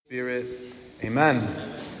Spirit. Amen.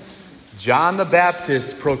 John the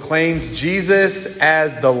Baptist proclaims Jesus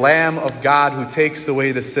as the Lamb of God who takes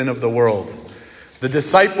away the sin of the world. The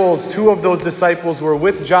disciples, two of those disciples were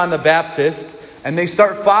with John the Baptist, and they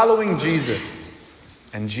start following Jesus.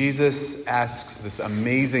 And Jesus asks this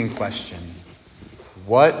amazing question: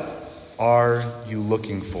 what are you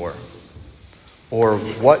looking for? Or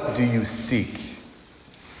what do you seek?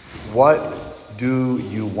 What do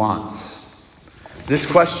you want? This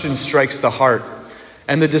question strikes the heart.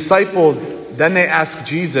 And the disciples, then they ask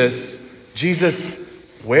Jesus,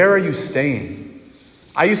 where are you staying?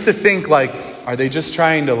 I used to think, are they just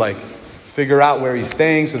trying to figure out where he's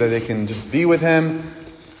staying so that they can just be with him?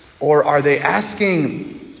 Or are they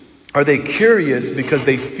curious because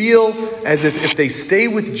they feel as if they stay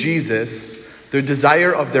with Jesus, their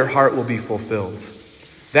desire of their heart will be fulfilled?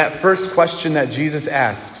 That first question that Jesus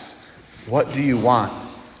asks, what do you want,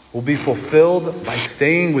 will be fulfilled by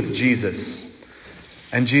staying with Jesus.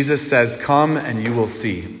 And Jesus says, come and you will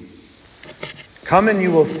see. Come and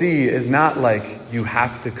you will see is not like you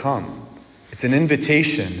have to come. It's an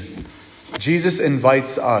invitation. Jesus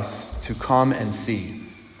invites us to come and see.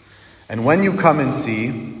 And when you come and see,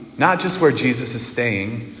 not just where Jesus is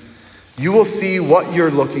staying, you will see what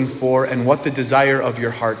you're looking for and what the desire of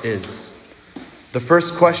your heart is. The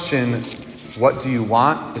first question, what do you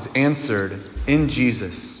want, is answered in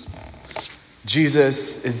Jesus.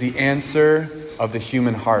 Jesus is the answer of the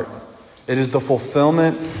human heart. It is the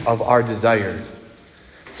fulfillment of our desire.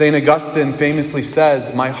 St. Augustine famously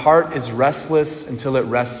says, my heart is restless until it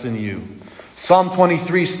rests in you. Psalm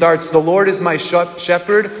 23 starts, the Lord is my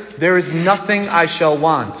shepherd, there is nothing I shall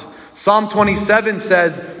want. Psalm 27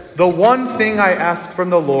 says, the one thing I ask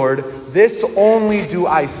from the Lord, this only do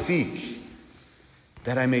I seek,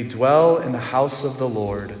 that I may dwell in the house of the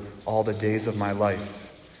Lord all the days of my life,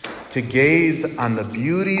 to gaze on the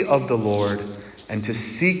beauty of the Lord and to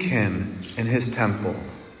seek him in his temple.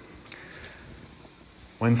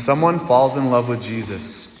 When someone falls in love with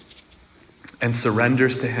Jesus and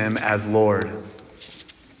surrenders to him as Lord,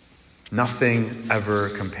 nothing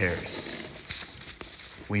ever compares.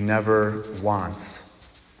 We never want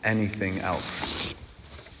anything else.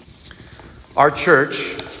 Our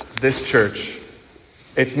church, this church,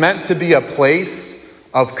 it's meant to be a place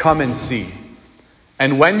of come and see.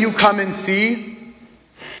 And when you come and see,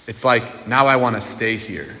 it's like, now I want to stay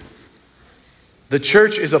here. The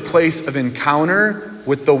church is a place of encounter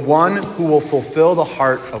with the one who will fulfill the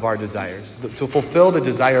heart of our desires, to fulfill the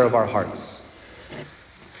desire of our hearts.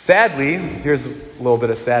 Sadly, here's a little bit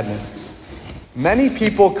of sadness. Many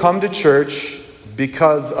people come to church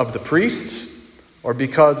because of the priest or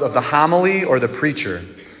because of the homily or the preacher.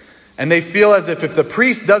 And they feel as if the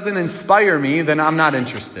priest doesn't inspire me, then I'm not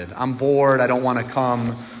interested. I'm bored, I don't want to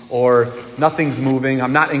come, or nothing's moving,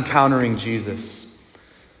 I'm not encountering Jesus.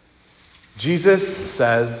 Jesus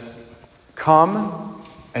says, come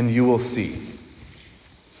and you will see.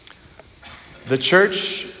 The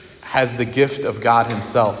church has the gift of God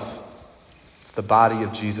himself. It's the body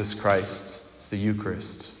of Jesus Christ. It's the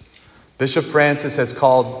Eucharist. Bishop Francis has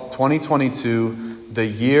called 2022 the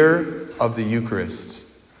year of the Eucharist.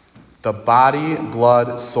 The body,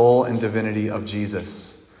 blood, soul, and divinity of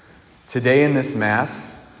Jesus. Today in this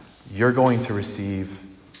Mass, you're going to receive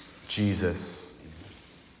Jesus.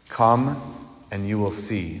 Come and you will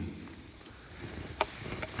see.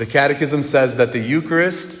 The Catechism says that the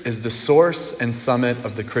Eucharist is the source and summit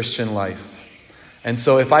of the Christian life. And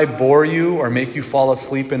so if I bore you or make you fall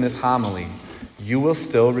asleep in this homily, you will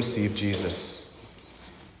still receive Jesus.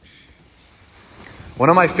 One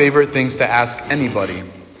of my favorite things to ask anybody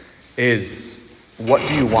is, what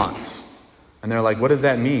do you want? And they're like, what does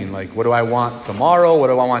that mean? What do I want tomorrow? What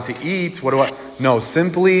do I want to eat? No,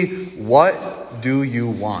 simply, what do you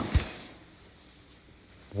want?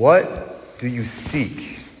 What do you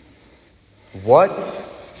seek? What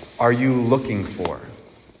are you looking for?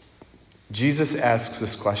 Jesus asks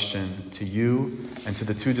this question to you and to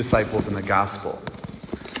the two disciples in the gospel.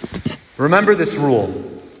 Remember this rule.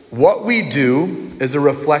 What we do is a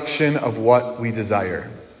reflection of what we desire.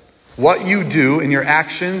 What you do in your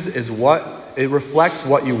actions it reflects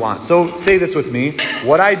what you want. So say this with me.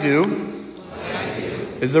 What I do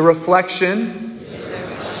is a reflection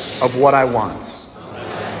of what I want.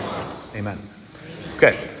 Amen.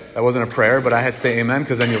 Okay, that wasn't a prayer, but I had to say amen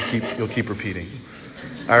because then you'll keep repeating.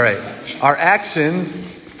 All right. Our actions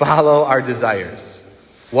follow our desires.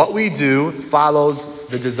 What we do follows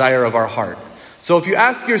the desire of our heart. So if you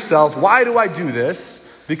ask yourself, why do I do this?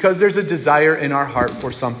 Because there's a desire in our heart for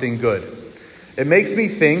something good. It makes me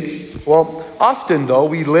think, often though,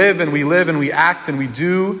 we live and we act and we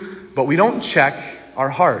do, but we don't check our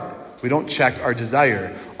heart. We don't check our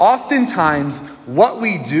desire. Oftentimes, what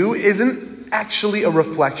we do isn't actually a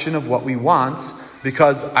reflection of what we want,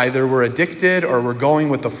 because either we're addicted or we're going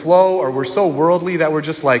with the flow or we're so worldly that we're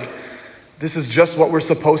just like, this is just what we're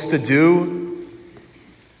supposed to do.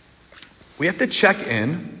 We have to check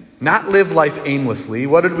in, not live life aimlessly.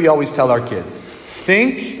 What did we always tell our kids?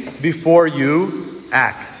 Think before you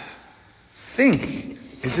act. Think,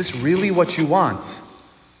 is this really what you want?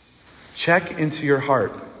 Check into your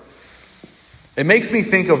heart. It makes me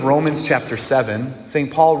think of Romans chapter 7.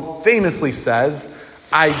 St. Paul famously says,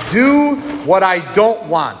 I do what I don't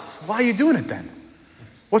want. Why are you doing it then?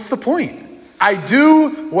 What's the point? I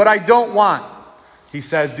do what I don't want. He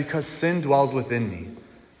says, because sin dwells within me.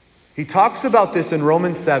 He talks about this in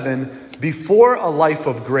Romans 7 before a life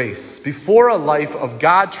of grace, before a life of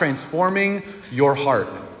God transforming your heart.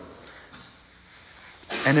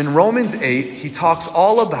 And in Romans 8, he talks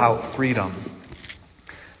all about freedom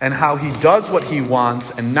and how he does what he wants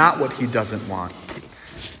and not what he doesn't want.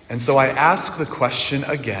 And so I ask the question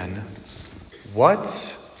again,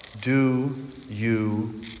 what do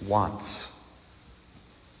you want?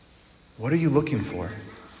 What are you looking for?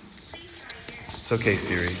 It's okay,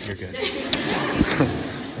 Siri, you're good.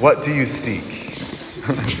 What do you seek?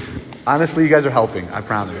 Honestly, you guys are helping, I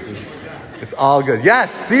promise. It's all good.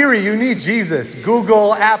 Yes, Siri, you need Jesus.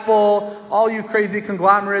 Google, Apple, all you crazy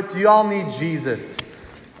conglomerates, you all need Jesus.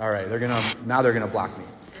 All right, now they're gonna block me.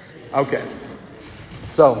 Okay.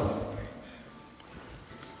 So,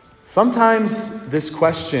 sometimes this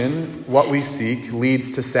question, what we seek,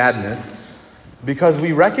 leads to sadness because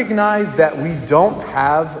we recognize that we don't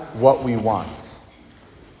have what we want.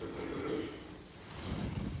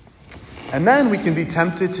 And then we can be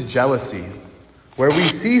tempted to jealousy, where we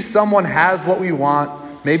see someone has what we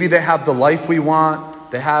want. Maybe they have the life we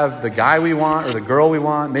want. They have the guy we want or the girl we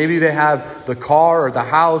want. Maybe they have the car or the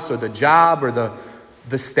house or the job or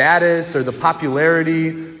the status or the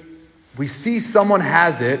popularity. We see someone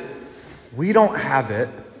has it. We don't have it.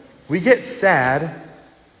 We get sad,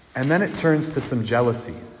 and then it turns to some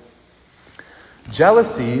jealousy.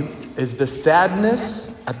 Jealousy is the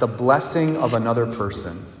sadness at the blessing of another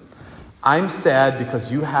person. I'm sad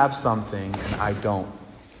because you have something and I don't.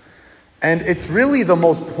 And it's really the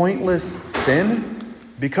most pointless sin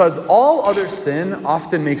because all other sin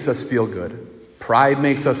often makes us feel good. Pride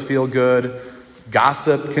makes us feel good.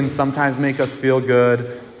 Gossip can sometimes make us feel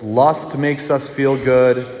good. Lust makes us feel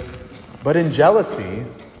good. But in jealousy,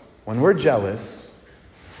 when we're jealous,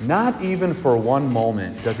 not even for one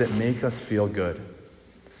moment does it make us feel good.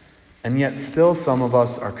 And yet still some of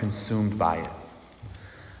us are consumed by it.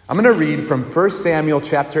 I'm going to read from 1 Samuel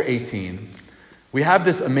chapter 18. We have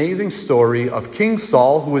this amazing story of King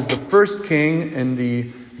Saul, who was the first king in the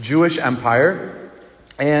Jewish Empire.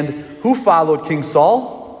 And who followed King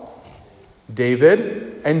Saul?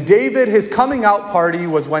 David. And David, his coming out party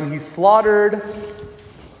was when he slaughtered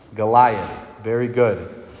Goliath. Very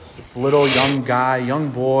good. This little young guy, young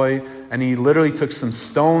boy, and he literally took some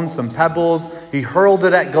stones, some pebbles, he hurled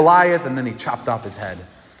it at Goliath, and then he chopped off his head.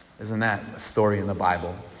 Isn't that a story in the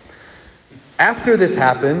Bible? After this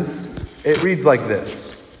happens, it reads like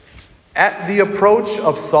this. At the approach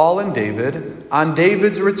of Saul and David, on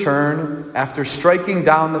David's return, after striking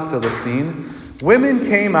down the Philistine, women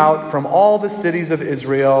came out from all the cities of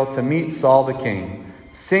Israel to meet Saul the king,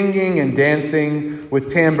 singing and dancing with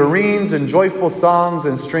tambourines and joyful songs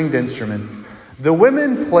and stringed instruments. The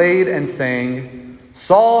women played and sang,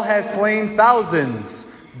 Saul has slain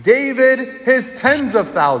thousands, David his tens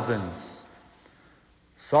of thousands.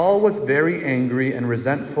 Saul was very angry and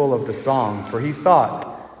resentful of the song, for he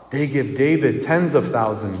thought, they give David tens of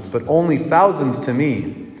thousands, but only thousands to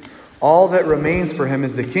me. All that remains for him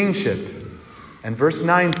is the kingship. And verse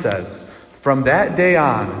 9 says, from that day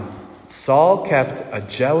on, Saul kept a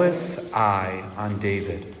jealous eye on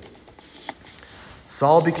David.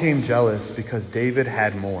 Saul became jealous because David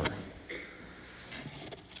had more.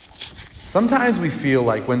 Sometimes we feel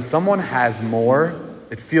like when someone has more,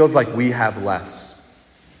 it feels like we have less.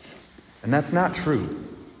 And that's not true.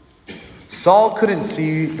 Saul couldn't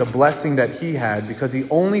see the blessing that he had because he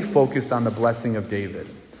only focused on the blessing of David.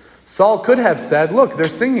 Saul could have said, look, they're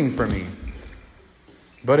singing for me.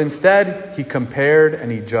 But instead, he compared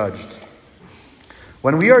and he judged.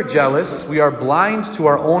 When we are jealous, we are blind to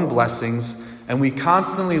our own blessings, and we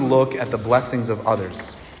constantly look at the blessings of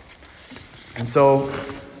others. And so,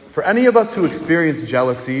 for any of us who experience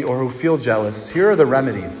jealousy or who feel jealous, here are the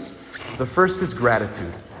remedies. The first is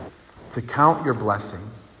gratitude. To count your blessing.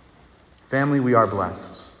 Family, we are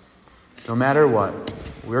blessed. No matter what,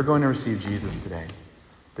 we're going to receive Jesus today.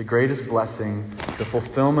 the greatest blessing, the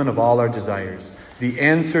fulfillment of all our desires, the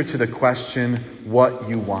answer to the question, what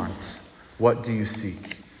you want, what do you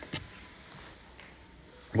seek?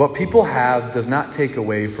 What people have does not take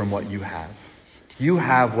away from what you have. You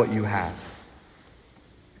have what you have.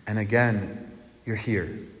 And again, you're here.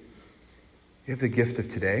 You have the gift of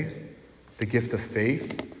today, the gift of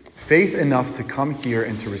faith, faith enough to come here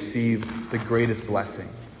and to receive the greatest blessing.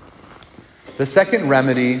 The second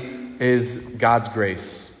remedy is God's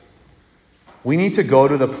grace. We need to go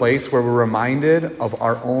to the place where we're reminded of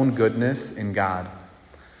our own goodness in God.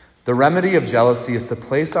 The remedy of jealousy is to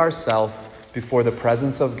place ourselves before the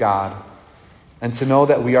presence of God and to know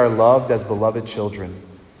that we are loved as beloved children.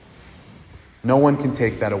 No one can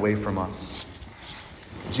take that away from us.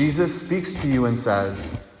 Jesus speaks to you and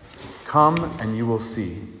says, "Come and you will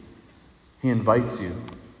see." He invites you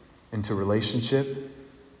into relationship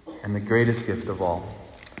and the greatest gift of all.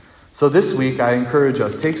 So this week, I encourage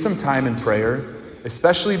us, take some time in prayer,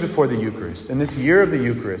 especially before the Eucharist. In this year of the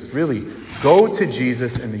Eucharist, really, go to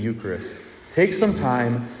Jesus in the Eucharist. Take some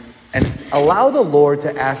time and allow the Lord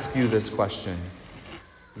to ask you this question.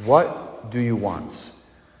 What do you want?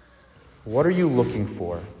 What are you looking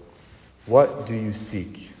for? What do you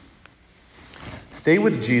seek? Stay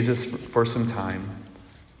with Jesus for some time,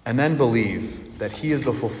 and then believe that he is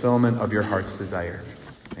the fulfillment of your heart's desire.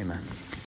 Amen.